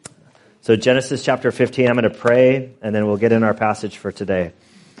So Genesis chapter 15, I'm going to pray, and then we'll get in our passage for today.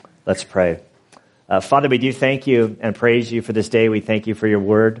 Let's pray. Father, we do thank you and praise you for this day. We thank you for your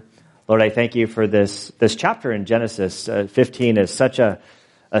word. Lord, I thank you for this chapter in Genesis 15 is such a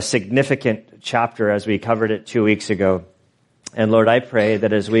significant chapter as we covered it 2 weeks ago. And Lord, I pray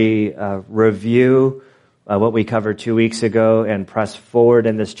that as we review what we covered 2 weeks ago and press forward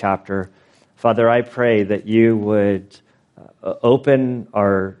in this chapter, Father, I pray that you would open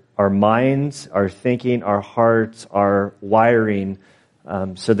our minds, our thinking, our hearts, our wiring,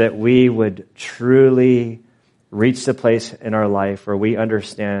 so that we would truly reach the place in our life where we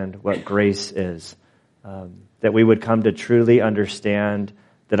understand what grace is. That we would come to truly understand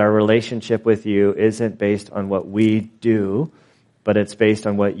that our relationship with you isn't based on what we do, but it's based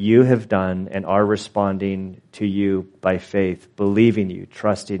on what you have done and are responding to you by faith, believing you,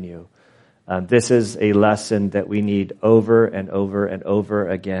 trusting you. This is a lesson that we need over and over and over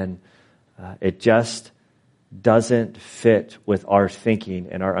again. It just doesn't fit with our thinking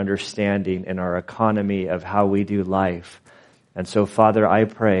and our understanding and our economy of how we do life. And so, Father, I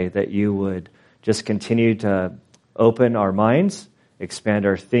pray that you would just continue to open our minds, expand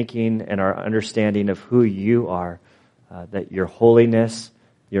our thinking and our understanding of who you are, that your holiness,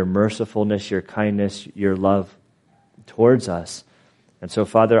 your mercifulness, your kindness, your love towards us. And so,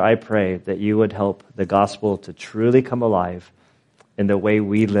 Father, I pray that you would help the gospel to truly come alive in the way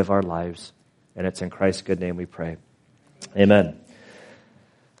we live our lives. And it's in Christ's good name we pray. Amen.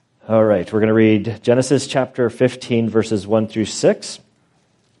 All right, we're going to read Genesis chapter 15, verses 1 through 6.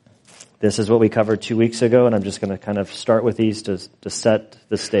 This is what we covered 2 weeks ago, and I'm just going to kind of start with these to set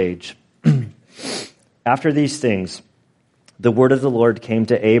the stage. After these things, the word of the Lord came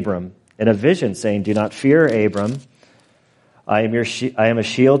to Abram in a vision, saying, "Do not fear, Abram. I am a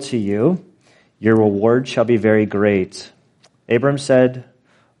shield to you. Your reward shall be very great." Abram said,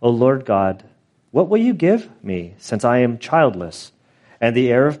 "O Lord God, what will you give me, since I am childless, and the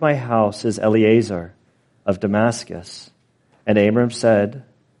heir of my house is Eliezer of Damascus?" And Abram said,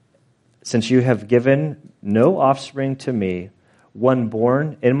 "Since you have given no offspring to me, one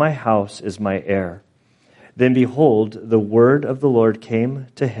born in my house is my heir." Then behold, the word of the Lord came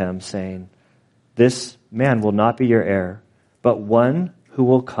to him, saying, "This man will not be your heir, but one who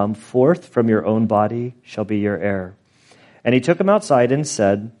will come forth from your own body shall be your heir." And he took him outside and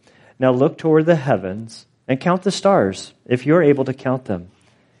said, "Now look toward the heavens and count the stars, if you are able to count them."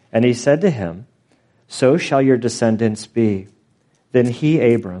 And he said to him, "So shall your descendants be." Then he,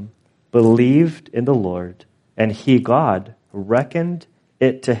 Abram, believed in the Lord, and he, God, reckoned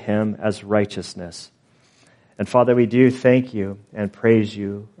it to him as righteousness. And Father, we do thank you and praise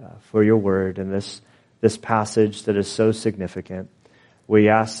you for your word and this passage that is so significant. We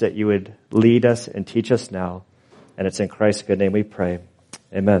ask that you would lead us and teach us now. And it's in Christ's good name we pray.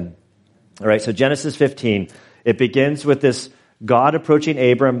 Amen. All right, so Genesis 15, it begins with this God approaching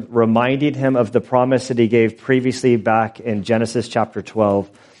Abram, reminding him of the promise that he gave previously back in Genesis chapter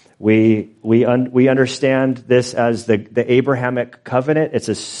 12. We understand this as the Abrahamic covenant. It's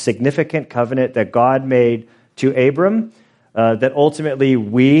a significant covenant that God made to Abram, that ultimately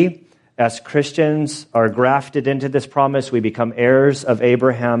we, as Christians, are grafted into this promise. We become heirs of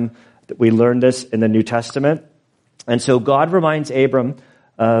Abraham. We learn this in the New Testament. And so God reminds Abram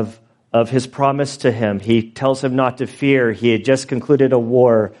of his promise to him. He tells him not to fear. He had just concluded a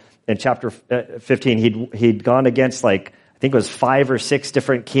war in chapter 15. He'd gone against I think it was 5 or 6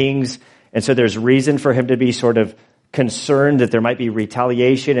 different kings. And so there's reason for him to be sort of concerned that there might be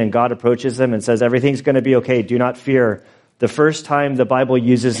retaliation. And God approaches him and says, everything's going to be okay. Do not fear. The first time the Bible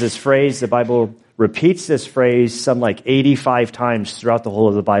uses this phrase, the Bible repeats this phrase some 85 times throughout the whole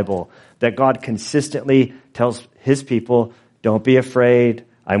of the Bible, that God consistently tells his people, don't be afraid,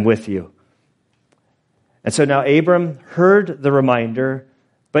 I'm with you. And so now Abram heard the reminder,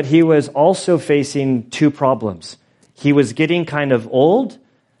 but he was also facing 2 problems. He was getting kind of old,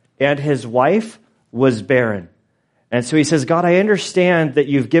 and his wife was barren. And so he says, God, I understand that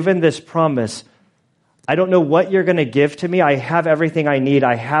you've given this promise. I don't know what you're going to give to me. I have everything I need.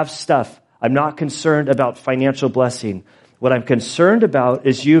 I have stuff. I'm not concerned about financial blessing. What I'm concerned about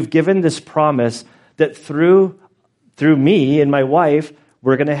is you've given this promise that through me and my wife,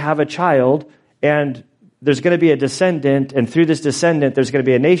 we're going to have a child, and there's going to be a descendant, and through this descendant, there's going to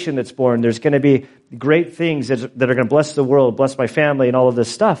be a nation that's born. There's going to be great things that are going to bless the world, bless my family, and all of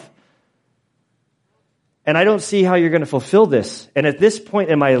this stuff. And I don't see how you're going to fulfill this. And at this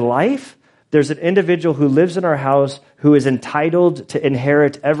point in my life, there's an individual who lives in our house who is entitled to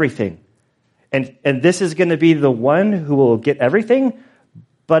inherit everything. And this is going to be the one who will get everything,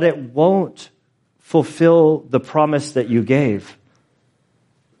 but it won't fulfill the promise that you gave.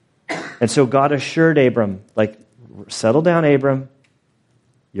 And so God assured Abram, like, settle down, Abram.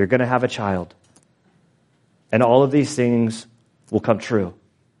 You're going to have a child. And all of these things will come true.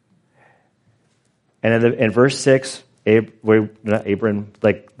 And in verse 6, Abram,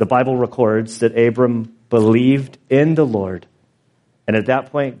 like the Bible records that Abram believed in the Lord. And at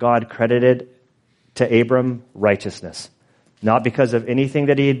that point, God credited to Abram righteousness. Not because of anything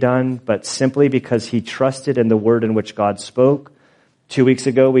that he had done, but simply because he trusted in the word in which God spoke. 2 weeks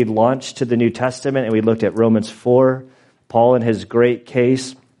ago, we launched to the New Testament and we looked at Romans 4. Paul, in his great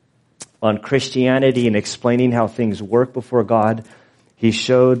case on Christianity and explaining how things work before God, he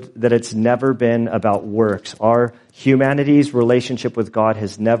showed that it's never been about works. Our humanity's relationship with God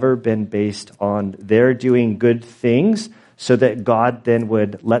has never been based on their doing good things so that God then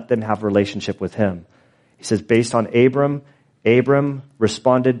would let them have a relationship with him. He says, based on Abram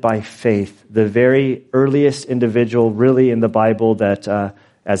responded by faith, the very earliest individual really in the Bible that,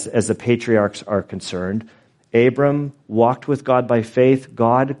 as the patriarchs are concerned. Abram walked with God by faith.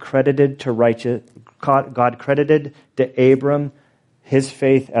 God credited to Abram his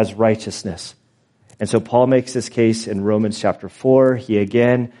faith as righteousness. And so Paul makes this case in Romans chapter 4. He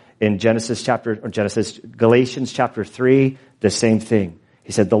again, in Galatians chapter 3, the same thing.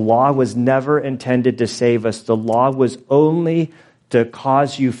 He said, the law was never intended to save us. The law was only to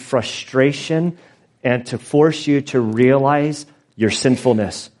cause you frustration and to force you to realize your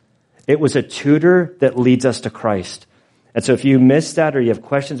sinfulness. It was a tutor that leads us to Christ. And so if you missed that or you have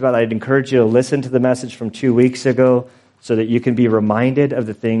questions about it, I'd encourage you to listen to the message from 2 weeks ago so that you can be reminded of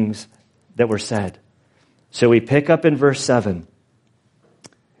the things that were said. So we pick up in verse 7.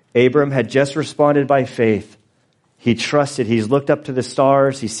 Abram had just responded by faith. He trusted. He's looked up to the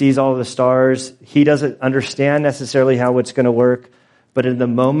stars. He sees all of the stars. He doesn't understand necessarily how it's going to work. But in the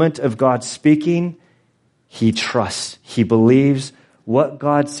moment of God speaking, he trusts. He believes what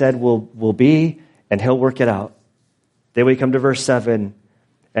God said will be, and he'll work it out. Then we come to verse 7.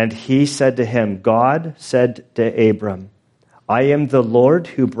 And he said to him, God said to Abram, I am the Lord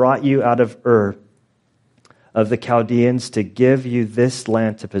who brought you out of Ur of the Chaldeans to give you this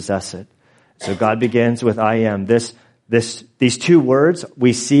land to possess it. So God begins with I am. These two words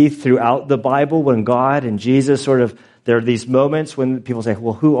we see throughout the Bible when God and Jesus there are these moments when people say,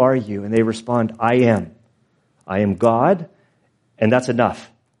 well, who are you? And they respond, I am. I am God, and that's enough.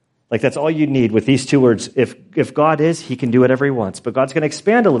 Like that's all you need with these two words. If God is, he can do whatever he wants. But God's going to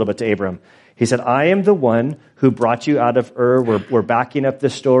expand a little bit to Abram. He said, I am the one who brought you out of Ur. We're backing up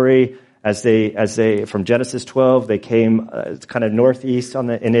this story as they from Genesis 12, they came kind of northeast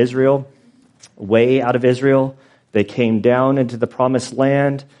in Israel, way out of Israel. They came down into the promised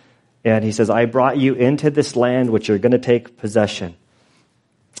land. And he says, I brought you into this land which you're going to take possession.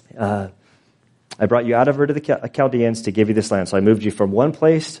 I brought you out of Ur to the Chaldeans to give you this land. So I moved you from one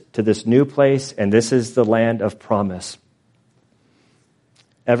place to this new place, and this is the land of promise.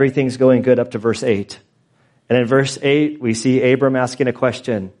 Everything's going good up to verse 8. And in verse 8, we see Abram asking a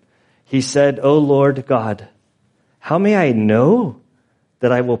question. He said, O Lord God, how may I know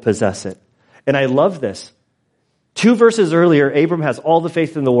that I will possess it? And I love this. 2 verses earlier, Abram has all the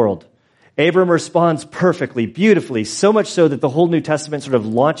faith in the world. Abram responds perfectly, beautifully, so much so that the whole New Testament sort of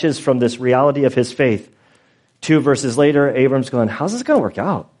launches from this reality of his faith. 2 verses later, Abram's going, how's this going to work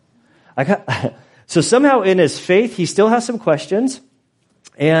out? So somehow in his faith, he still has some questions.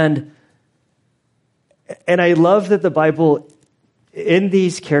 And I love that the Bible, in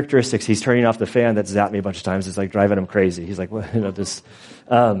these characteristics, he's turning off the fan that zapped me a bunch of times. It's like driving him crazy. He's like, well,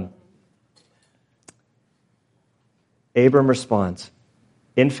 Abram responds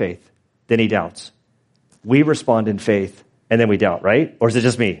in faith. Then he doubts. We respond in faith, and then we doubt, right? Or is it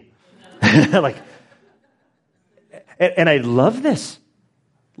just me? And I love this.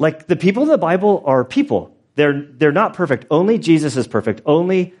 Like, the people in the Bible are people. They're not perfect. Only Jesus is perfect.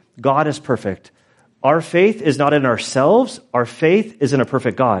 Only God is perfect. Our faith is not in ourselves. Our faith is in a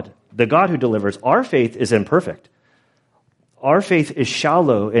perfect God. The God who delivers. Our faith is imperfect. Our faith is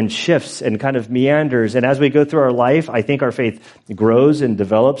shallow and shifts and kind of meanders. And as we go through our life, I think our faith grows and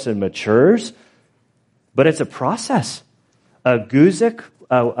develops and matures. But it's a process. Guzik,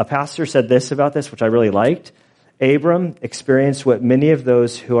 a pastor, said this about this, which I really liked. Abram experienced what many of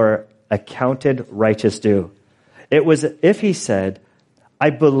those who are accounted righteous do. It was if he said,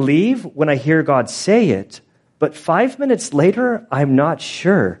 I believe when I hear God say it, but 5 minutes later, I'm not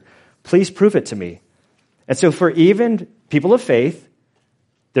sure. Please prove it to me. And so for even people of faith,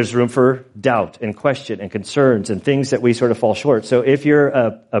 there's room for doubt and question and concerns and things that we sort of fall short. So if you're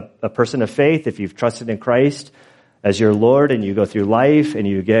a person of faith, if you've trusted in Christ as your Lord and you go through life and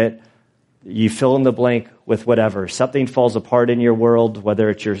you fill in the blank with whatever. Something falls apart in your world, whether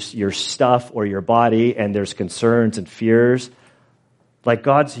it's your stuff or your body, and there's concerns and fears. Like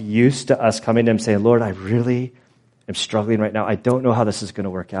God's used to us coming to him saying, Lord, I really am struggling right now. I don't know how this is going to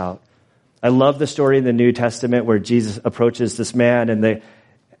work out. I love the story in the New Testament where Jesus approaches this man and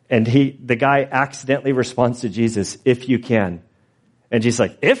the guy accidentally responds to Jesus, if you can. And Jesus is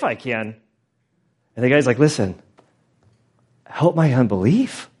like, if I can. And the guy's like, listen, help my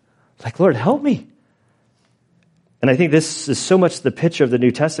unbelief. Like, Lord, help me. And I think this is so much the picture of the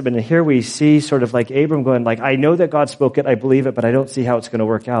New Testament. And here we see sort of like Abram going like, I know that God spoke it, I believe it, but I don't see how it's going to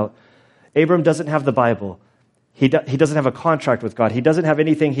work out. Abram doesn't have the Bible. He doesn't have a contract with God. He doesn't have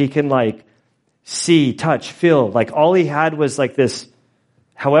anything he can like see, touch, feel. Like all he had was like this,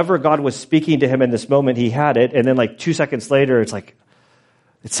 however God was speaking to him in this moment, he had it. And then like 2 seconds later, it's like,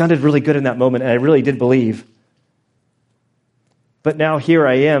 it sounded really good in that moment. And I really did believe. But now here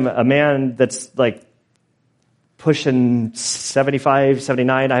I am, a man that's like pushing 75,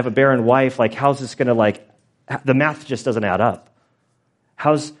 79. I have a barren wife. Like, how's this going to like, the math just doesn't add up.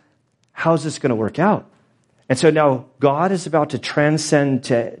 How's this going to work out? And so now God is about to transcend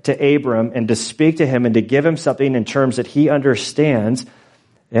to Abram and to speak to him and to give him something in terms that he understands.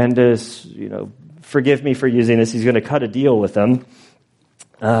 And forgive me for using this. He's going to cut a deal with him.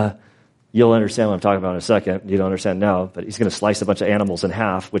 You'll understand what I'm talking about in a second. You don't understand now, but he's going to slice a bunch of animals in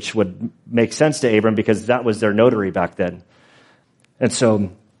half, which would make sense to Abram because that was their notary back then. And so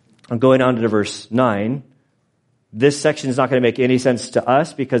I'm going on to verse 9. This section is not going to make any sense to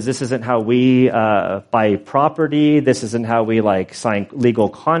us because this isn't how we buy property. This isn't how we like sign legal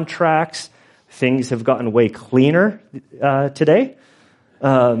contracts. Things have gotten way cleaner today.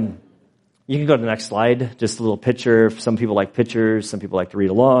 You can go to the next slide, just a little picture. Some people like pictures, some people like to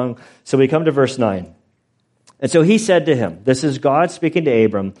read along. So we come to verse 9. And so he said to him, this is God speaking to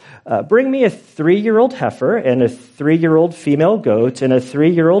Abram, bring me a 3-year-old heifer and a 3-year-old female goat and a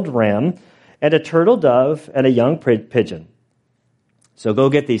 3-year-old ram and a turtle dove and a young pigeon. So go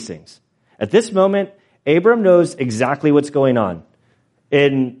get these things. At this moment, Abram knows exactly what's going on.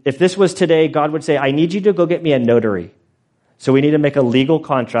 And if this was today, God would say, I need you to go get me a notary. So we need to make a legal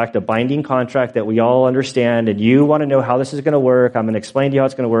contract, a binding contract that we all understand, and you want to know how this is going to work. I'm going to explain to you how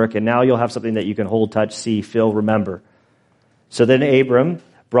it's going to work, and now you'll have something that you can hold, touch, see, feel, remember. So then Abram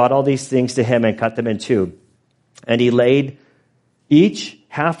brought all these things to him and cut them in two. And he laid each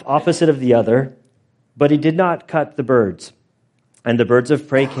half opposite of the other, but he did not cut the birds. And the birds of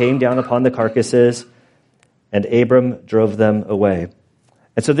prey came down upon the carcasses, and Abram drove them away.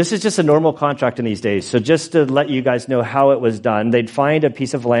 And so this is just a normal contract in these days. So just to let you guys know how it was done, they'd find a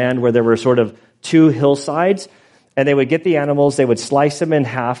piece of land where there were sort of 2 hillsides, and they would get the animals, they would slice them in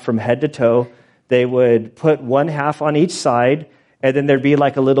half from head to toe. They would put one half on each side, and then there'd be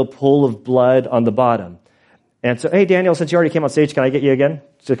like a little pool of blood on the bottom. And so, hey, Daniel, since you already came on stage, can I get you again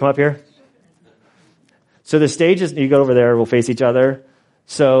to come up here? So the stage is, you go over there, we'll face each other.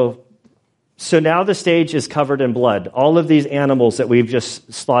 So now the stage is covered in blood. All of these animals that we've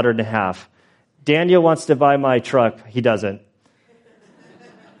just slaughtered in half. Daniel wants to buy my truck. He doesn't.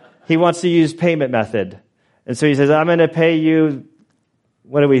 He wants to use payment method. And so he says, I'm going to pay you,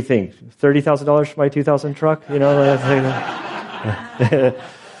 what do we think, $30,000 for my 2000 truck?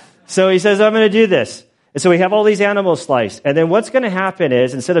 So he says, I'm going to do this. And so we have all these animals sliced. And then what's going to happen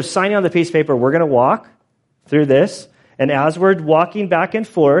is, instead of signing on the piece of paper, we're going to walk through this. And as we're walking back and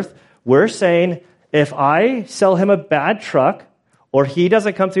forth, we're saying, if I sell him a bad truck or he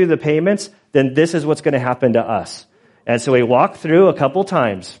doesn't come through the payments, then this is what's going to happen to us. And so we walk through a couple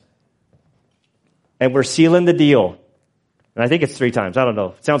times and we're sealing the deal. And I think it's 3 times. I don't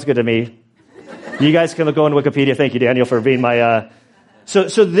know. It sounds good to me. You guys can go on Wikipedia. Thank you, Daniel, for being my... So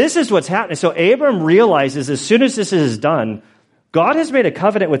this is what's happening. So Abram realizes as soon as this is done, God has made a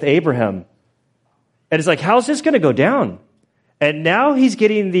covenant with Abraham. And it's like, how's this going to go down? And now he's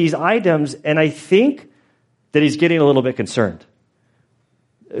getting these items, and I think that he's getting a little bit concerned.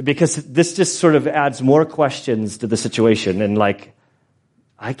 Because this just sort of adds more questions to the situation. And like,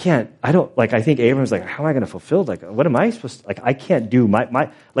 I think Abram's like, how am I going to fulfill? Like, what am I supposed to, like, I can't do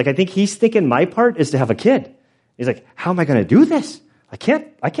my, like, I think he's thinking my part is to have a kid. He's like, how am I going to do this? I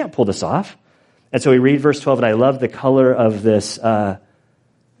can't pull this off. And so we read verse 12, and I love the color of this,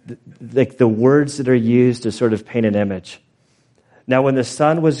 like the words that are used to sort of paint an image. Now, when the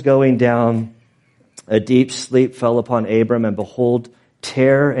sun was going down, a deep sleep fell upon Abram, and behold,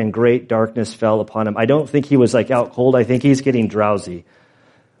 terror and great darkness fell upon him. I don't think he was like out cold. I think he's getting drowsy.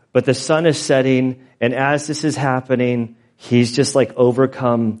 But the sun is setting, and as this is happening, he's just like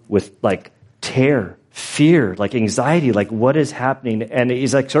overcome with like terror fear, like anxiety, like what is happening? And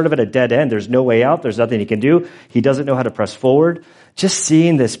he's like sort of at a dead end. There's no way out. There's nothing he can do. He doesn't know how to press forward. Just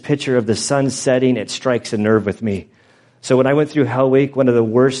seeing this picture of the sun setting, it strikes a nerve with me. So when I went through Hell Week, one of the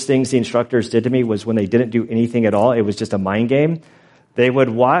worst things the instructors did to me was when they didn't do anything at all. It was just a mind game. They would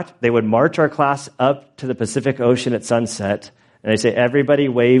march our class up to the Pacific Ocean at sunset, and they'd say, everybody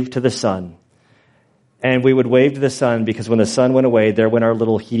wave to the sun. And we would wave to the sun because when the sun went away, there went our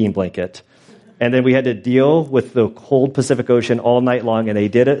little heating blanket. And then we had to deal with the cold Pacific Ocean all night long, and they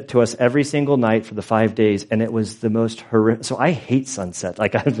did it to us every single night for the 5 days, and it was the most horrific. So I hate sunset.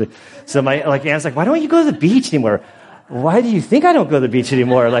 Anne's like, why don't you go to the beach anymore? Why do you think I don't go to the beach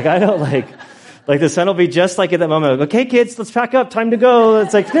anymore? Like, I don't like the sun will be just like at that moment. Like, okay, kids, let's pack up. Time to go.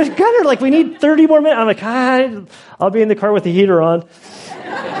 It's like, there's Gunner, like we need 30 more minutes. I'm like, I'll be in the car with the heater on.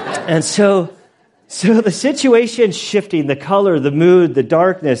 And so the situation's shifting, the color, the mood, the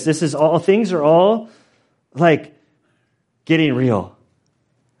darkness. Things are all like getting real.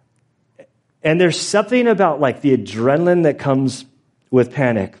 And there's something about like the adrenaline that comes with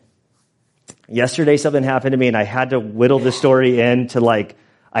panic. Yesterday, something happened to me, and I had to whittle the story in to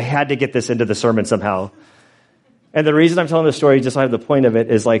I had to get this into the sermon somehow. And the reason I'm telling the story, just so I have the point of it,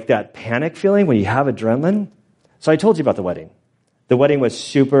 is like that panic feeling when you have adrenaline. So I told you about the wedding. The wedding was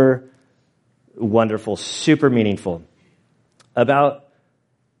super wonderful, super meaningful. About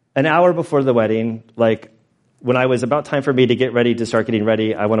an hour before the wedding, like when I was about time for me to get ready to start getting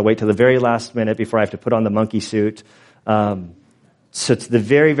ready, I want to wait till the very last minute before I have to put on the monkey suit. So to the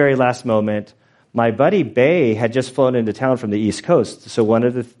very, very last moment, my buddy Bay had just flown into town from the East Coast.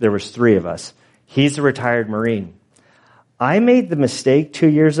 So there was 3 of us. He's a retired Marine. I made the mistake 2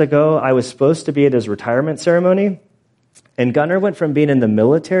 years ago. I was supposed to be at his retirement ceremony. And Gunnar went from being in the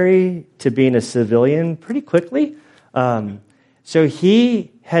military to being a civilian pretty quickly. So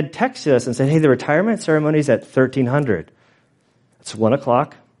he had texted us and said, hey, the retirement ceremony is at 1300. It's 1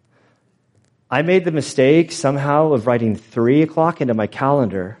 o'clock. I made the mistake somehow of writing 3 o'clock into my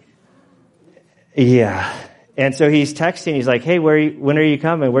calendar. Yeah. And so he's texting. He's like, hey, when are you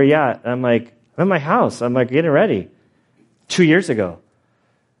coming? Where are you at? And I'm like, I'm at my house. I'm like getting ready. 2 years ago.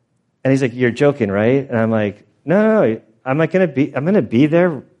 And he's like, you're joking, right? And I'm like, no. I'm going to be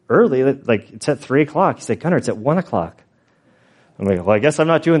there early. Like it's at 3 o'clock. He's like, Gunnar, it's at 1 o'clock. I'm like, well, I guess I'm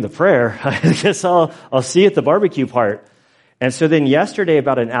not doing the prayer. I guess I'll see you at the barbecue part. And so then yesterday,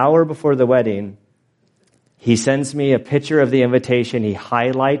 about an hour before the wedding, he sends me a picture of the invitation. He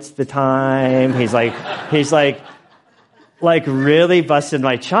highlights the time. He's like really busted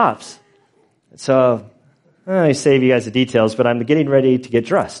my chops. So I save you guys the details, but I'm getting ready to get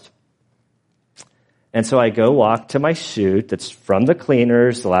dressed. And so I go walk to my suit that's from the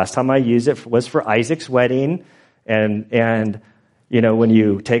cleaners. The last time I used it was for Isaac's wedding. And you know, when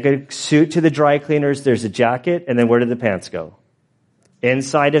you take a suit to the dry cleaners, there's a jacket, and then where do the pants go?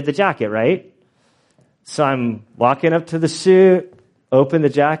 Inside of the jacket, right? So I'm walking up to the suit, open the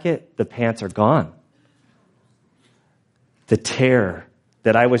jacket, the pants are gone. The terror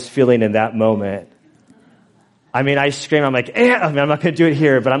that I was feeling in that moment. I mean, I scream, I'm like, Anna, I'm not going to do it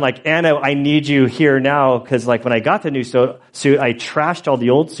here, but I'm like, Anna, I need you here now, because like when I got the new suit, I trashed all the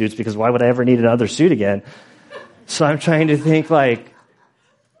old suits, because why would I ever need another suit again? So I'm trying to think like,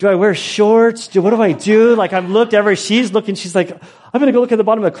 do I wear shorts? What do I do? Like she's looking, she's like, I'm going to go look at the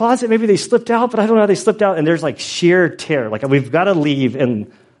bottom of the closet. Maybe they slipped out, but I don't know how they slipped out. And there's like sheer terror. Like we've got to leave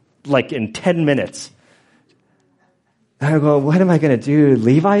in 10 minutes. And I go, what am I going to do?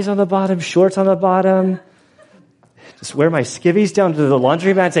 Levi's on the bottom, shorts on the bottom. Just wear my skivvies down to the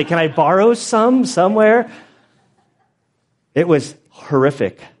laundromat and say, can I borrow some somewhere? It was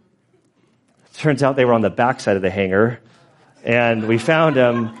horrific. Turns out they were on the backside of the hanger, and we found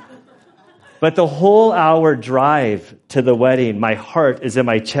them. But the whole hour drive to the wedding, my heart is in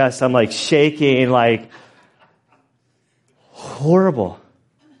my chest. I'm like shaking, like horrible.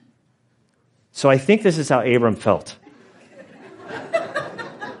 So I think this is how Abram felt.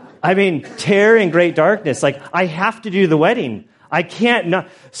 I mean, terror and great darkness. Like, I have to do the wedding. I can't not.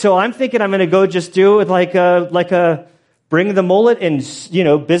 So I'm thinking I'm going to go just do it like a bring the mullet and,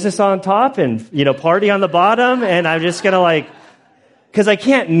 business on top and, party on the bottom. And I'm just going to because I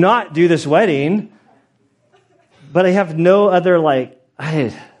can't not do this wedding, but I have no other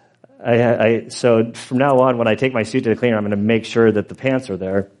so from now on, when I take my suit to the cleaner, I'm going to make sure that the pants are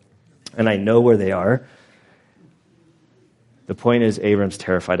there and I know where they are. The point is, Abram's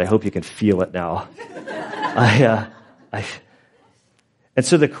terrified. I hope you can feel it now. And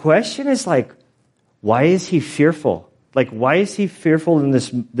so the question is why is he fearful? Why is he fearful in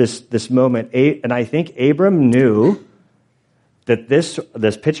this moment? And I think Abram knew that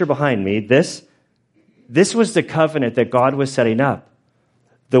this picture behind me, this this was the covenant that God was setting up.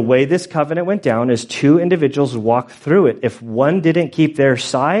 The way this covenant went down is two individuals walked through it. If one didn't keep their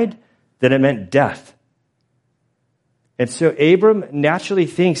side, then it meant death. And so Abram naturally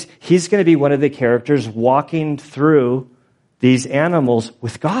thinks he's going to be one of the characters walking through these animals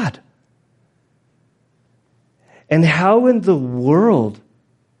with God. And how in the world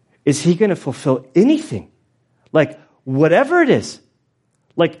is he going to fulfill anything? Like, whatever it is.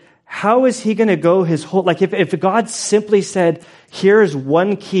 Like, how is he going to go his whole... Like, if God simply said, here's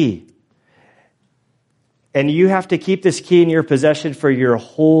one key, and you have to keep this key in your possession for your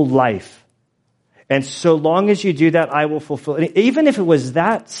whole life. And so long as you do that, I will fulfill it. Even if it was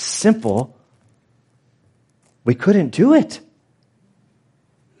that simple, we couldn't do it.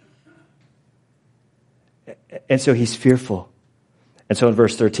 And so he's fearful. And so in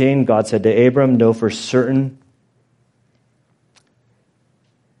verse 13, God said to Abram, know for certain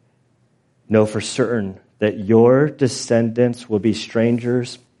that your descendants will be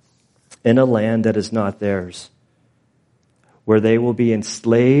strangers in a land that is not theirs, where they will be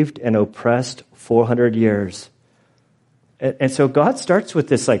enslaved and oppressed 400 years. And so God starts with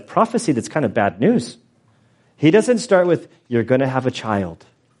this like prophecy that's kind of bad news. He doesn't start with, you're going to have a child.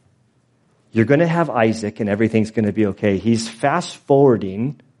 You're going to have Isaac and everything's going to be okay. He's fast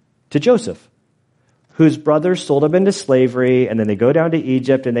forwarding to Joseph, whose brothers sold him into slavery, and then they go down to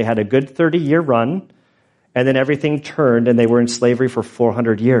Egypt, and they had a good 30-year run, and then everything turned, and they were in slavery for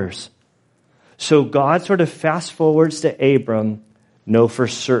 400 years. So God sort of fast forwards to Abram, know for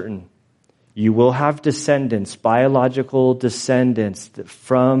certain, you will have descendants, biological descendants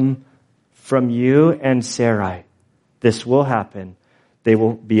from you and Sarai. This will happen. They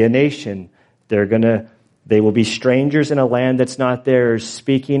will be a nation. They will be strangers in a land that's not theirs,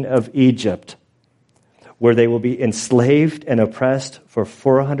 speaking of Egypt, where they will be enslaved and oppressed for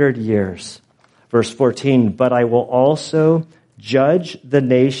 400 years. Verse 14, but I will also judge the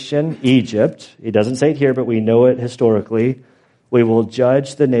nation Egypt. He doesn't say it here, but we know it historically. We will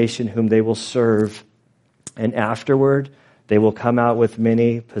judge the nation whom they will serve, and afterward they will come out with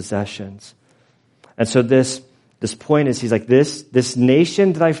many possessions. And so this point is, he's like, this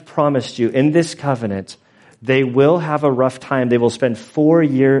nation that I've promised you in this covenant, they will have a rough time. They will spend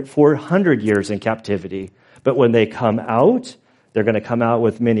 400 years in captivity. But when they come out, they're going to come out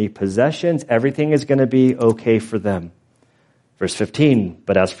with many possessions. Everything is going to be okay for them. Verse 15,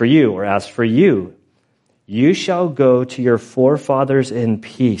 but as for you, you shall go to your forefathers in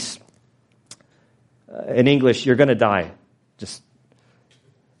peace. In English, you're going to die.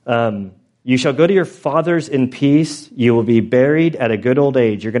 You shall go to your fathers in peace. You will be buried at a good old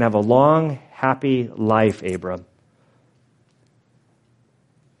age. You're going to have a long, happy life, Abram.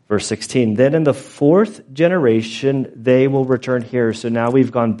 Verse 16, then in the fourth generation, they will return here. So now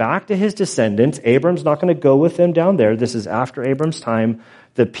we've gone back to his descendants. Abram's not going to go with them down there. This is after Abram's time.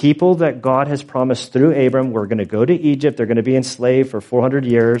 The people that God has promised through Abram were going to go to Egypt. They're going to be enslaved for 400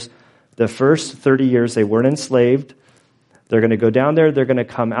 years. The first 30 years, they weren't enslaved. They're going to go down there, they're going to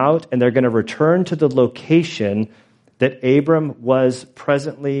come out, and they're going to return to the location that Abram was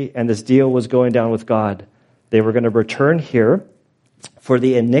presently, and this deal was going down with God. They were going to return here, for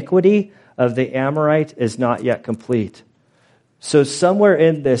the iniquity of the Amorite is not yet complete. So somewhere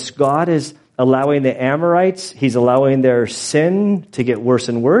in this, God is allowing the Amorites, he's allowing their sin to get worse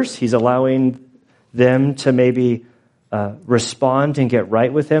and worse. He's allowing them to maybe respond and get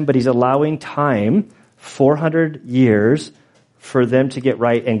right with him, but he's allowing time, 400 years, for them to get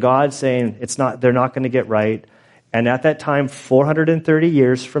right. And God's saying they're not going to get right. And at that time, 430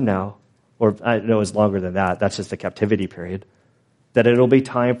 years from now, or I know it's longer than that, that's just the captivity period, that it'll be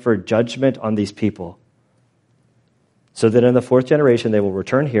time for judgment on these people. So that in the fourth generation, they will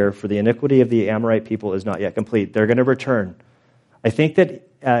return here, for the iniquity of the Amorite people is not yet complete. They're going to return. I think that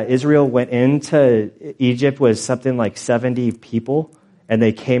Israel went into Egypt with something like 70 people, and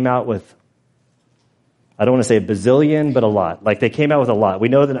they came out with, I don't want to say a bazillion, but a lot. Like, they came out with a lot. We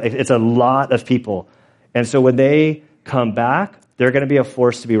know that it's a lot of people. And so when they come back, they're going to be a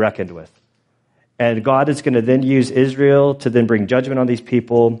force to be reckoned with. And God is going to then use Israel to then bring judgment on these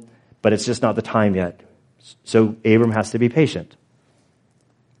people, but it's just not the time yet. So Abram has to be patient.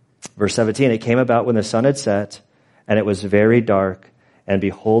 Verse 17, it came about when the sun had set, and it was very dark, and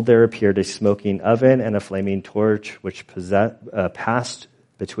behold, there appeared a smoking oven and a flaming torch, which passed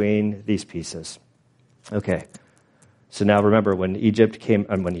between these pieces. Okay, so now remember, when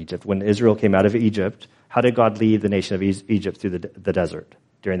Israel came out of Egypt, how did God lead the nation of Egypt through the desert?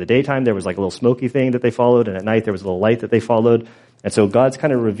 During the daytime, there was like a little smoky thing that they followed, and at night there was a little light that they followed. And so God's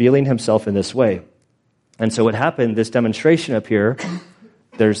kind of revealing himself in this way. And so what happened, this demonstration up here,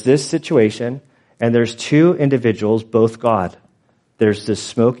 there's this situation, And there's two individuals, both God. There's this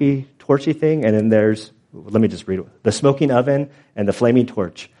smoky, torchy thing, and then there's, let me just read it, the smoking oven and the flaming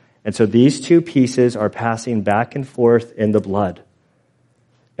torch. And so these two pieces are passing back and forth in the blood.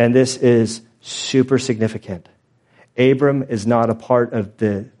 And this is super significant. Abram is not a part of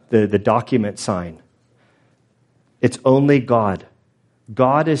the document sign. It's only God.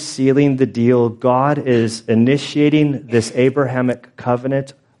 God is sealing the deal. God is initiating this Abrahamic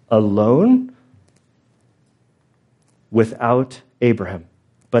covenant alone without Abraham.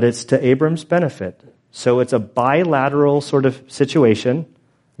 But it's to Abram's benefit. So it's a bilateral sort of situation,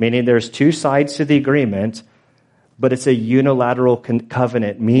 meaning there's two sides to the agreement, but it's a unilateral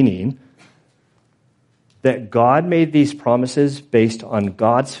covenant, meaning that God made these promises based on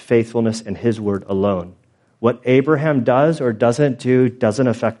God's faithfulness and his word alone. What Abraham does or doesn't do doesn't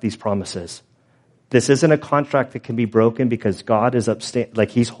affect these promises. This isn't a contract that can be broken because God is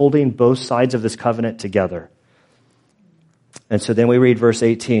he's holding both sides of this covenant together. And so then we read verse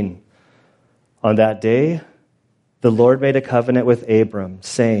 18. On that day, the Lord made a covenant with Abram,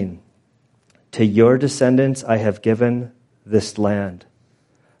 saying, to your descendants I have given this land.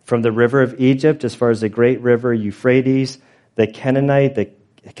 From the river of Egypt, as far as the great river Euphrates, the Canaanite,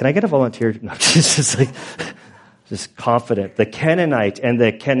 can I get a volunteer? No, just confident. The Canaanite and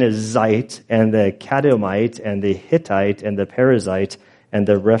the Kenizzite and the Kadmonite and the Hittite and the Perizzite and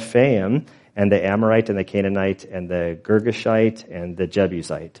the Rephaim and the Amorite and the Canaanite and the Girgashite and the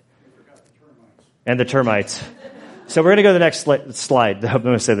Jebusite. And the termites. So we're going to go to the next slide. I'm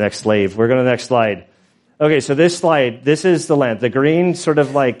going to say the next slave. We're going to the next slide. Okay, so this slide, this is the land. The green sort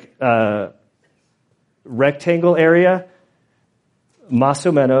of like rectangle area, más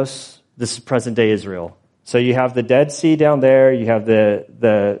o menos, this is present-day Israel. So you have the Dead Sea down there. You have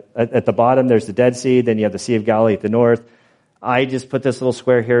at the bottom, there's the Dead Sea. Then you have the Sea of Galilee at the north. I just put this little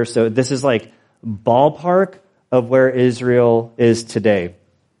square here. So this is like ballpark of where Israel is today.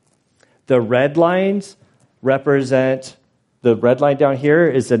 The red lines represent, the red line down here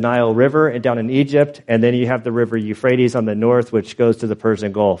is the Nile River and down in Egypt, and then you have the river Euphrates on the north, which goes to the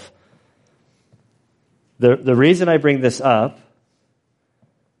Persian Gulf. The reason I bring this up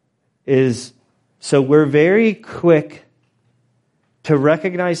is so we're very quick to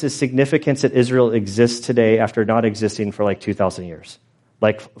recognize the significance that Israel exists today after not existing for like 2,000 years.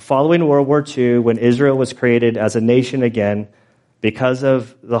 Like following World War II, when Israel was created as a nation again, because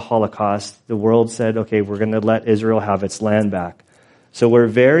of the Holocaust, the world said, okay, we're going to let Israel have its land back. So we're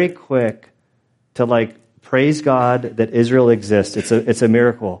very quick to praise God that Israel exists. It's a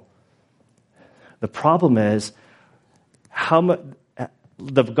miracle. The problem is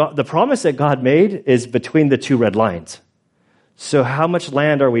the promise that God made is between the two red lines. So how much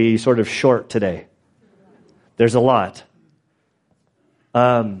land are we sort of short today? There's a lot.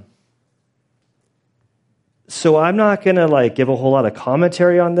 So I'm not going to give a whole lot of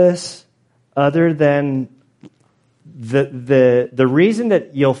commentary on this other than the reason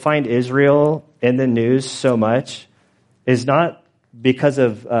that you'll find Israel in the news so much is not because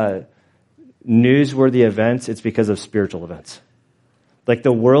of newsworthy events, it's because of spiritual events. Like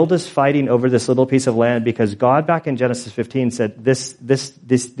the world is fighting over this little piece of land because God back in Genesis 15 said,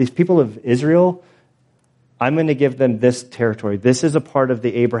 these people of Israel, I'm going to give them this territory. This is a part of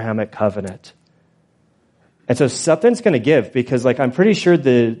the Abrahamic covenant. And so something's going to give because I'm pretty sure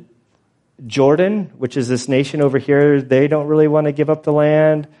the Jordan, which is this nation over here, they don't really want to give up the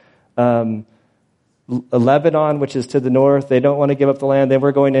land. Lebanon, which is to the north, they don't want to give up the land. Then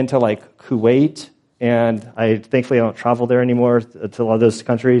we're going into Kuwait, and thankfully I don't travel there anymore to a lot of those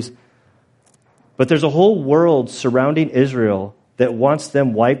countries. But there's a whole world surrounding Israel that wants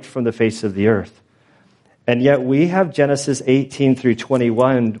them wiped from the face of the earth. And yet we have Genesis 18 through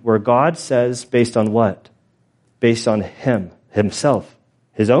 21 where God says, based on what? Based on himself,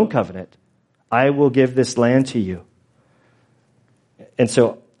 his own covenant. I will give this land to you. And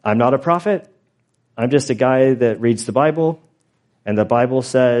so I'm not a prophet. I'm just a guy that reads the Bible. And the Bible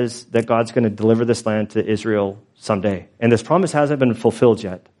says that God's going to deliver this land to Israel someday. And this promise hasn't been fulfilled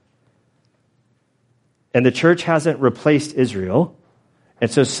yet. And the church hasn't replaced Israel. And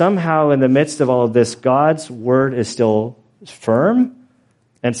so somehow in the midst of all of this, God's word is still firm.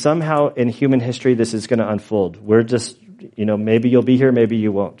 And somehow in human history, this is going to unfold. We're just, maybe you'll be here, maybe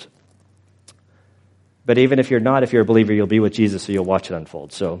you won't. But even if you're not, if you're a believer, you'll be with Jesus, so you'll watch it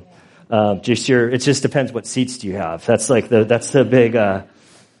unfold. So it just depends what seats do you have. That's the big.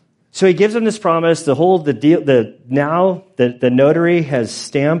 So he gives them this promise. The notary has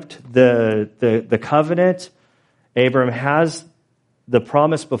stamped the covenant. Abram has the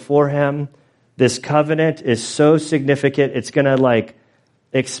promise before him. This covenant is so significant. It's going to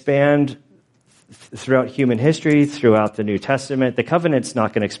expand throughout human history, throughout the New Testament. The covenant's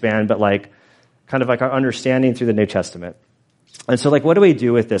not going to expand, but kind of like our understanding through the New Testament. And so what do we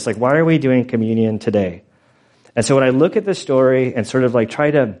do with this? Why are we doing communion today? And so when I look at the story and sort of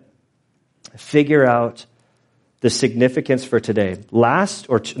try to figure out the significance for today,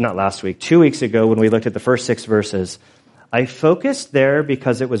 2 weeks ago when we looked at the first 6 verses, I focused there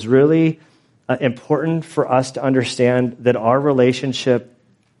because it was really important for us to understand that our relationship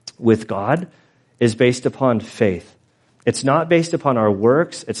with God is based upon faith. It's not based upon our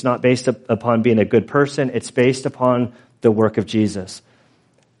works. It's not based upon being a good person. It's based upon the work of Jesus.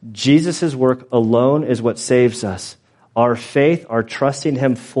 Jesus' work alone is what saves us. Our faith, our trusting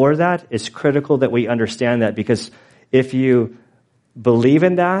him for that is critical that we understand that, because if you believe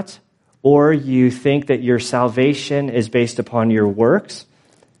in that or you think that your salvation is based upon your works,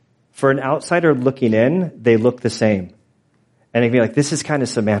 for an outsider looking in, they look the same. And they'd be like, this is kind of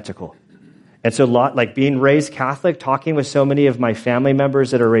semantical. And so being raised Catholic, talking with so many of my family members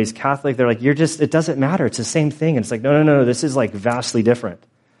that are raised Catholic, they're like, it doesn't matter. It's the same thing. And it's like, no, this is vastly different.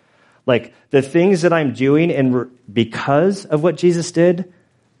 The things that I'm doing because of what Jesus did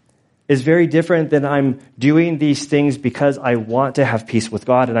is very different than I'm doing these things because I want to have peace with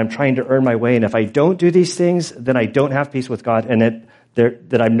God and I'm trying to earn my way. And if I don't do these things, then I don't have peace with God and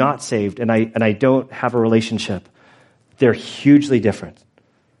that I'm not saved and I don't have a relationship. They're hugely different.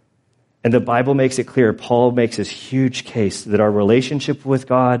 And the Bible makes it clear. Paul makes this huge case that our relationship with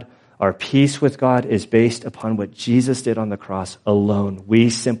God, our peace with God, is based upon what Jesus did on the cross alone.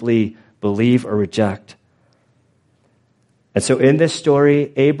 We simply believe or reject. And so in this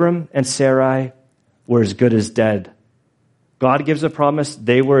story, Abram and Sarai were as good as dead. God gives a promise.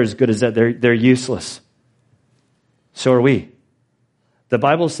 They were as good as dead. They're useless. So are we. The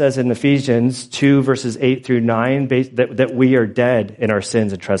Bible says in Ephesians 2, verses 8 through 9, that we are dead in our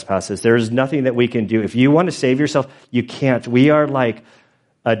sins and trespasses. There is nothing that we can do. If you want to save yourself, you can't. We are like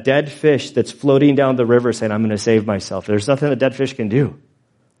a dead fish that's floating down the river saying, I'm going to save myself. There's nothing a dead fish can do.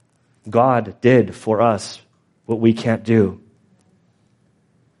 God did for us what we can't do.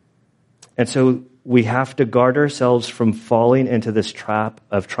 And so we have to guard ourselves from falling into this trap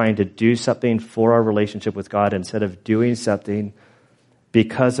of trying to do something for our relationship with God instead of doing something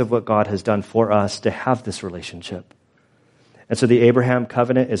because of what God has done for us to have this relationship. And so the Abraham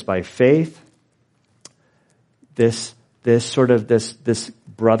covenant is by faith. This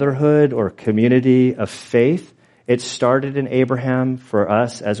brotherhood or community of faith, it started in Abraham. For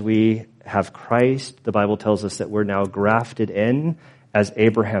us, as we have Christ, the Bible tells us that we're now grafted in as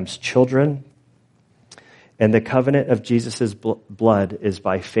Abraham's children. And the covenant of Jesus' blood is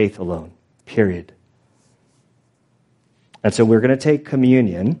by faith alone, period. And so we're going to take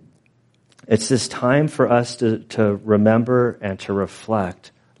communion. It's this time for us to remember and to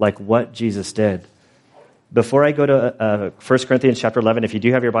reflect what Jesus did. Before I go to 1 Corinthians chapter 11, if you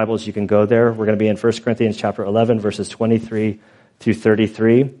do have your Bibles, you can go there. We're going to be in 1 Corinthians chapter 11, verses 23 through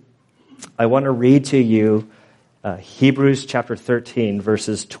 33. I want to read to you Hebrews chapter 13,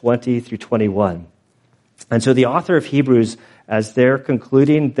 verses 20 through 21. And so the author of Hebrews, as they're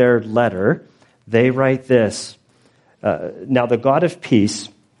concluding their letter, they write this. Now the God of peace,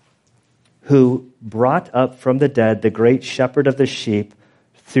 who brought up from the dead the great shepherd of the sheep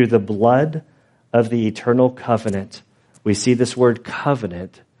through the blood of the eternal covenant. We see this word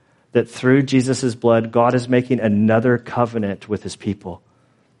covenant, that through Jesus' blood, God is making another covenant with his people.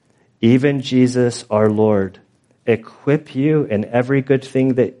 Even Jesus, our Lord, equip you in every good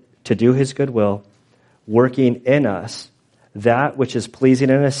thing to do his good will, working in us that which is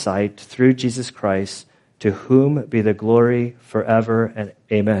pleasing in his sight through Jesus Christ, to whom be the glory forever and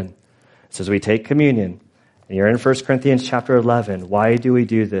amen. So as we take communion, and you're in 1 Corinthians chapter 11, why do we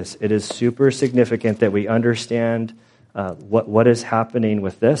do this? It is super significant that we understand what is happening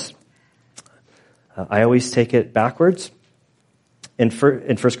with this. I always take it backwards. In 1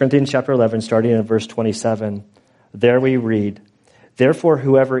 Corinthians chapter 11, starting in verse 27, there we read, therefore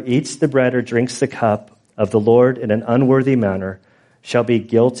whoever eats the bread or drinks the cup of the Lord in an unworthy manner shall be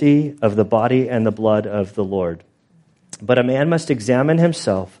guilty of the body and the blood of the Lord. But a man must examine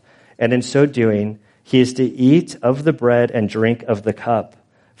himself, and in so doing, he is to eat of the bread and drink of the cup.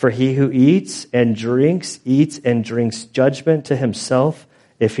 For he who eats and drinks judgment to himself,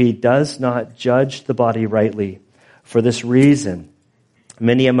 if he does not judge the body rightly. For this reason,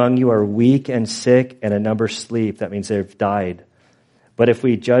 many among you are weak and sick, and a number sleep. That means they've died. But if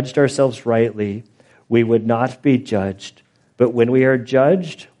we judged ourselves rightly, we would not be judged. But when we are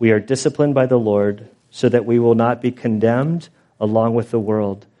judged, we are disciplined by the Lord, so that we will not be condemned along with the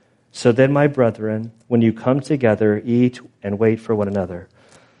world. So then, my brethren, when you come together, eat and wait for one another.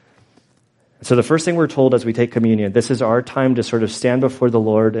 So the first thing we're told as we take communion, this is our time to sort of stand before the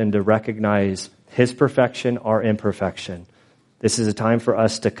Lord and to recognize his perfection, our imperfection. This is a time for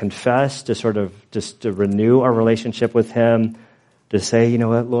us to confess, to sort of just to renew our relationship with him, to say, you know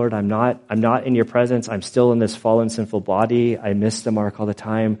what, Lord, I'm not in your presence. I'm still in this fallen, sinful body. I miss the mark all the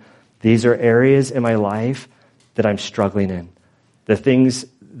time. These are areas in my life that I'm struggling in. The things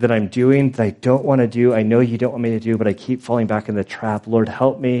that I'm doing that I don't want to do, I know you don't want me to do, but I keep falling back in the trap. Lord,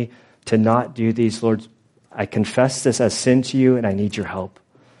 help me to not do these. Lord, I confess this as sin to you, and I need your help.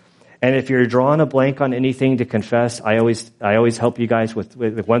 And if you're drawing a blank on anything to confess, I always help you guys with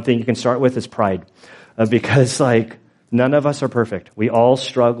one thing you can start with is pride. Because none of us are perfect. We all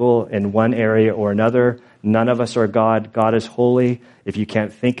struggle in one area or another. None of us are God. God is holy. If you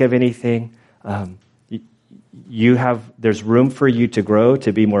can't think of anything, there's room for you to grow,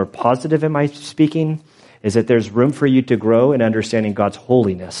 to be more positive in my speaking, is that there's room for you to grow in understanding God's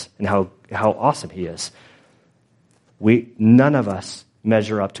holiness and how awesome he is. None of us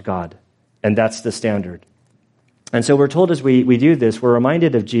measure up to God, and that's the standard. And so we're told as we do this, we're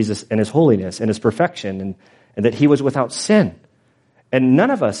reminded of Jesus and his holiness and his perfection and that he was without sin. And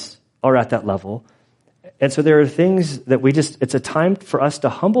none of us are at that level. And so there are things that it's a time for us to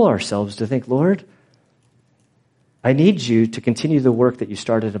humble ourselves to think, Lord, I need you to continue the work that you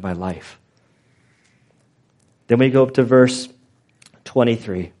started in my life. Then we go up to verse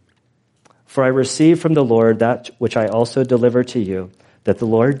 23. For I received from the Lord that which I also delivered to you, that the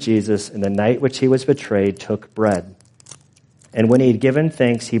Lord Jesus, in the night which he was betrayed, took bread. And when he had given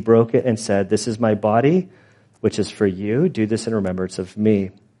thanks, he broke it and said, this is my body, which is for you. Do this in remembrance of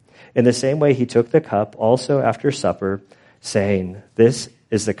me. In the same way, he took the cup also after supper, saying, this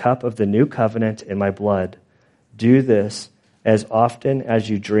is the cup of the new covenant in my blood. Do this as often as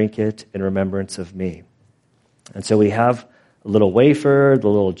you drink it in remembrance of me. And so we have a little wafer, the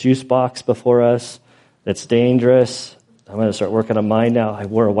little juice box before us that's dangerous. I'm going to start working on mine now. I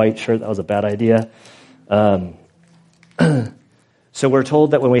wore a white shirt. That was a bad idea. So we're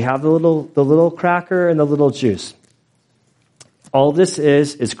told that when we have the little cracker and the little juice, all this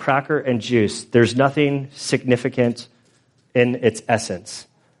is cracker and juice. There's nothing significant in its essence.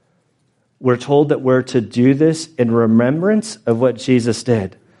 We're told that we're to do this in remembrance of what Jesus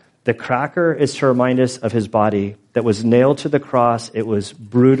did. The cracker is to remind us of his body that was nailed to the cross. It was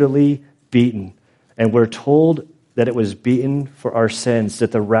brutally beaten. And we're told that it was beaten for our sins,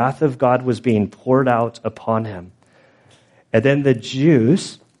 that the wrath of God was being poured out upon him. And then the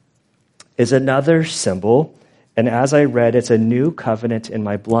juice is another symbol. And as I read, it's a new covenant in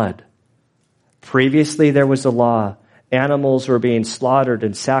my blood. Previously, there was a law. Animals were being slaughtered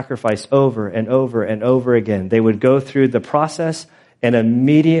and sacrificed over and over and over again. They would go through the process, and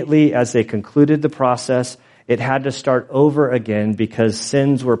immediately as they concluded the process, it had to start over again because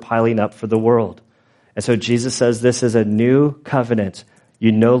sins were piling up for the world. And so Jesus says this is a new covenant.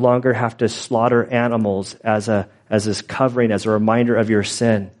 You no longer have to slaughter animals as this covering, as a reminder of your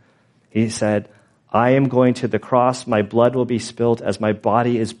sin. He said, I am going to the cross. My blood will be spilled as my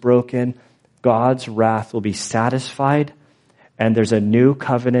body is broken. God's wrath will be satisfied. And there's a new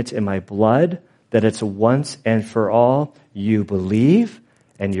covenant in my blood that it's once and for all. You believe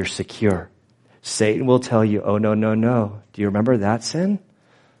and you're secure. Satan will tell you, oh, no, no, no. Do you remember that sin?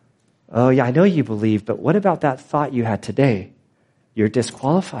 Oh, yeah, I know you believe, but what about that thought you had today? You're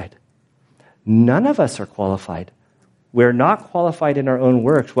disqualified. None of us are qualified. We're not qualified in our own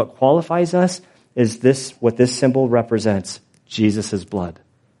works. What qualifies us is what this symbol represents, Jesus' blood,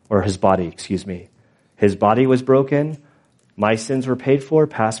 or his body, excuse me. His body was broken. My sins were paid for,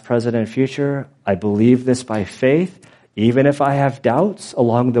 past, present, and future. I believe this by faith. Even if I have doubts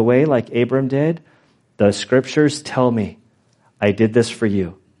along the way, like Abram did, the scriptures tell me I did this for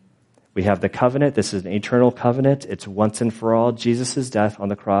you. We have the covenant. This is an eternal covenant. It's once and for all. Jesus' death on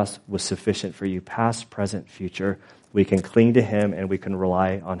the cross was sufficient for you, past, present, future. We can cling to him and we can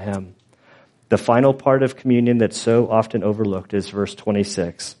rely on him. The final part of communion that's so often overlooked is verse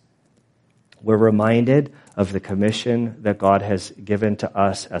 26. We're reminded of the commission that God has given to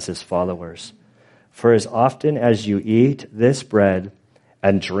us as his followers. For as often as you eat this bread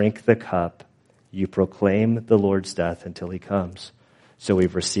and drink the cup, you proclaim the Lord's death until he comes. So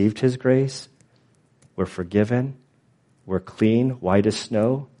we've received his grace, we're forgiven, we're clean, white as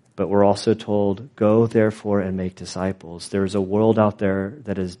snow, but we're also told, go therefore and make disciples. There's a world out there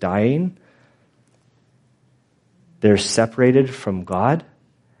that is dying. They're separated from God.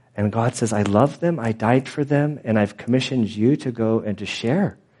 And God says, I love them, I died for them, and I've commissioned you to go and to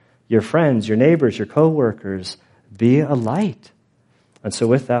share. Your friends, your neighbors, your co-workers, be a light. And so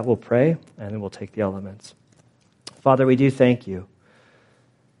with that, we'll pray, and then we'll take the elements. Father, we do thank you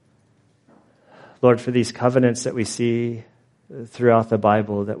Lord, for these covenants that we see throughout the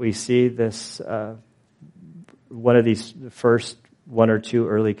Bible, that we see this, one of these first one or two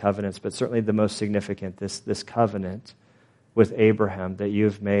early covenants, but certainly the most significant, this covenant with Abraham that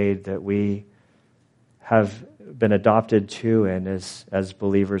you've made, that we have been adopted to and as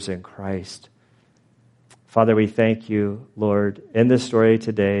believers in Christ. Father, we thank you, Lord. In this story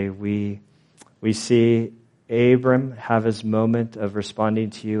today, we see Abram have his moment of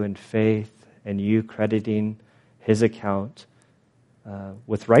responding to you in faith and you crediting his account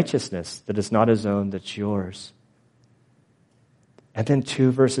with righteousness that is not his own, that's yours. And then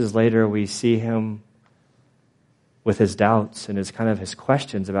 2 verses later, we see him with his doubts and his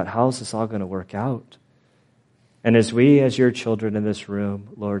questions about how is this all going to work out. And as we, as your children in this room,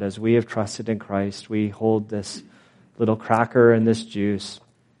 Lord, as we have trusted in Christ, we hold this little cracker and this juice.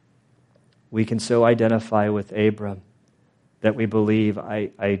 We can so identify with Abram that we believe,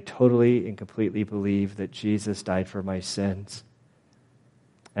 I totally and completely believe that Jesus died for my sins.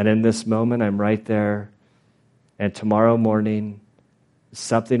 And in this moment, I'm right there. And tomorrow morning,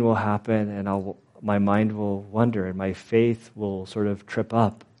 something will happen and my mind will wonder and my faith will sort of trip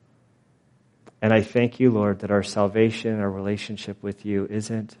up. And I thank you, Lord, that our salvation, our relationship with you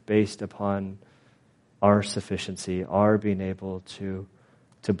isn't based upon our sufficiency, our being able to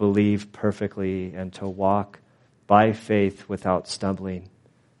believe perfectly and to walk by faith without stumbling.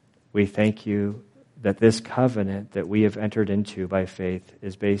 We thank you that this covenant that we have entered into by faith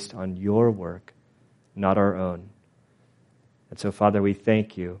is based on your work, not our own. And so, Father, we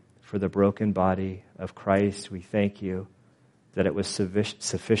thank you for the broken body of Christ. We thank you that it was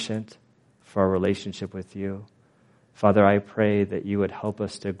sufficient for our relationship with you. Father, I pray that you would help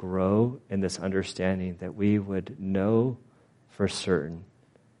us to grow in this understanding, that we would know for certain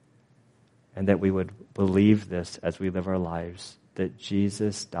and that we would believe this as we live our lives, that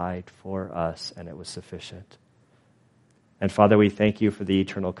Jesus died for us and it was sufficient. And Father, we thank you for the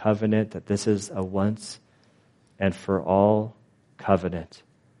eternal covenant, that this is a once and for all covenant,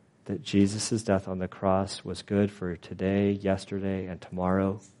 that Jesus' death on the cross was good for today, yesterday, and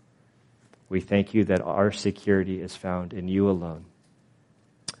tomorrow. We thank you that our security is found in you alone.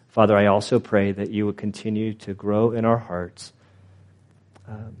 Father, I also pray that you would continue to grow in our hearts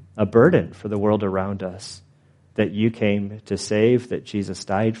a burden for the world around us, that you came to save, that Jesus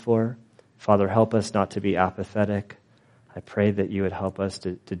died for. Father, help us not to be apathetic. I pray that you would help us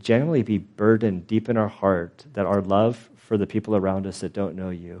to genuinely be burdened deep in our heart, that our love for the people around us that don't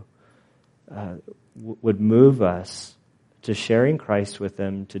know you would move us to sharing Christ with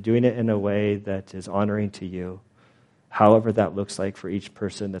them, to doing it in a way that is honoring to you, however that looks like for each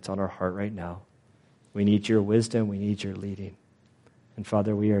person that's on our heart right now. We need your wisdom. We need your leading. And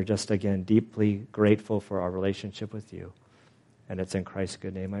Father, we are just again deeply grateful for our relationship with you. And it's in Christ's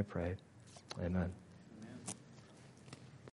good name I pray. Amen.